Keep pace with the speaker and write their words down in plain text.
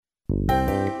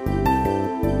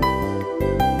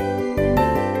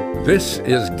This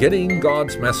is Getting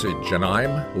God's Message, and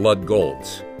I'm Lud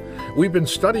Golds. We've been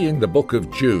studying the book of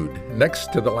Jude,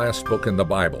 next to the last book in the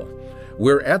Bible.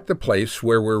 We're at the place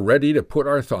where we're ready to put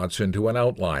our thoughts into an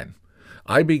outline.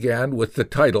 I began with the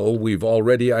title we've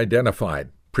already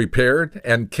identified, Prepared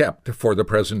and Kept for the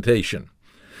Presentation.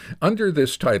 Under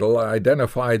this title, I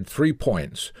identified 3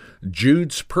 points: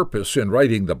 Jude's purpose in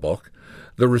writing the book,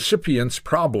 the recipient's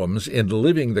problems in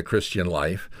living the Christian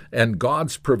life, and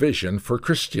God's provision for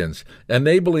Christians,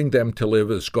 enabling them to live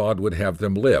as God would have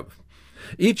them live.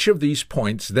 Each of these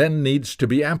points then needs to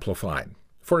be amplified.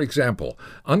 For example,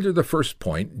 under the first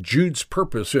point, Jude's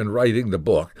purpose in writing the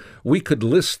book, we could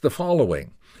list the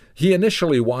following. He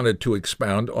initially wanted to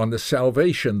expound on the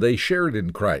salvation they shared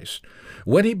in Christ.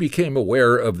 When he became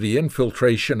aware of the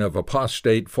infiltration of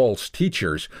apostate false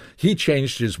teachers, he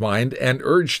changed his mind and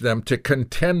urged them to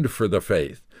contend for the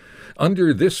faith.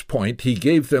 Under this point, he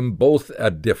gave them both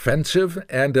a defensive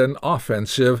and an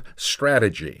offensive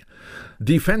strategy.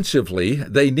 Defensively,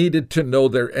 they needed to know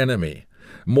their enemy.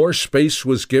 More space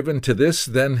was given to this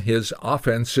than his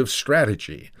offensive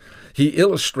strategy. He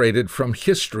illustrated from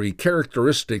history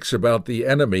characteristics about the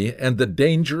enemy and the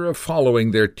danger of following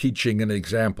their teaching and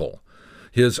example.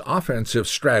 His offensive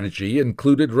strategy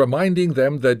included reminding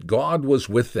them that God was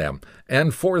with them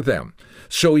and for them,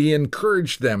 so he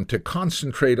encouraged them to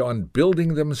concentrate on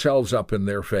building themselves up in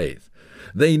their faith.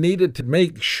 They needed to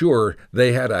make sure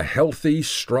they had a healthy,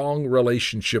 strong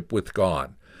relationship with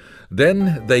God.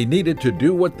 Then they needed to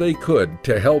do what they could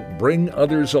to help bring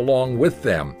others along with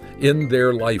them in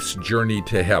their life's journey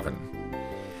to heaven.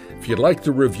 If you'd like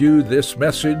to review this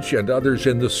message and others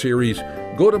in the series,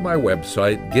 go to my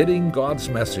website,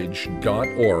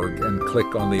 gettinggodsmessage.org, and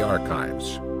click on the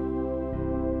archives.